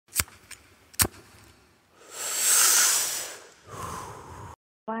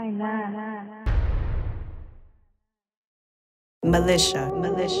Militia.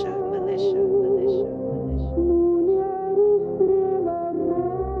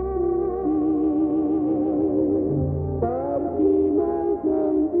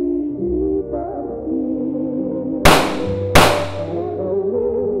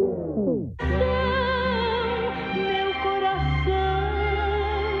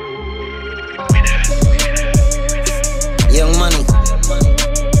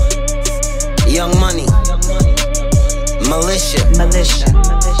 Young Money, Militia.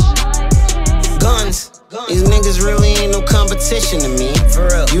 Guns. These niggas really ain't no competition to me. For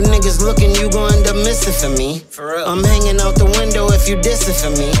real. You niggas looking, you gon' end up missing for me. For real. I'm hanging out the window if you dissing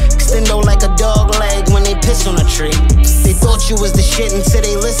for me. Extendo like a dog leg when they piss on a tree. They thought you was the shit until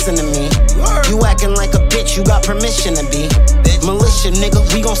they listen to me. You acting like a bitch, you got permission to be. Militia, nigga,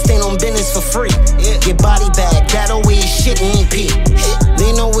 we gon' stand on business for free. Get body bag, that always shit in EP.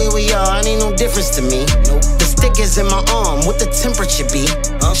 They know where we are, it ain't no difference to me. The stick is in my arm, what the temperature be?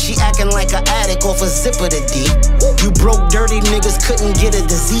 She acting like an addict off a zipper to D. You broke dirty niggas couldn't get a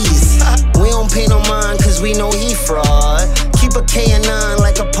disease. We don't pay no mind cause we know he fraud. Keep a K&9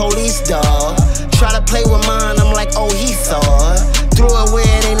 like a police dog. Try to play with mine, I'm like, oh, he thought. Threw it where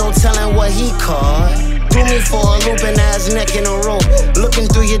it ain't no telling what he caught. Threw me for a looping ass neck in a rope. Looking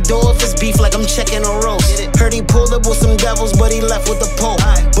through your door if it's beef like I'm checking a roast. Heard he pulled up with some devils but he left with the pope.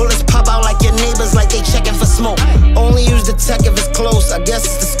 Bullets pop out like your neighbors like they checking for smoke. Only use the tech if it's close, I guess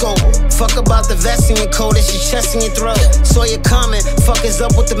it's the scope. Fuck about the vest in your coat, it's your chest in your throat. Saw your comment, fuck is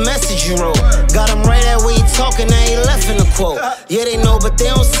up with the message you wrote. Got him right at where he talking, now he left in the quote. Yeah, they know but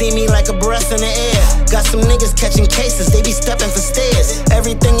they don't see me like a breath in the air. Got some niggas catching cases, they be stepping for stairs.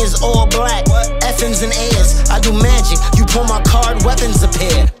 Everything is all black, F's and A's. I do magic, you pull my card, weapons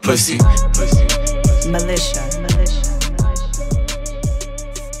appear. Militia.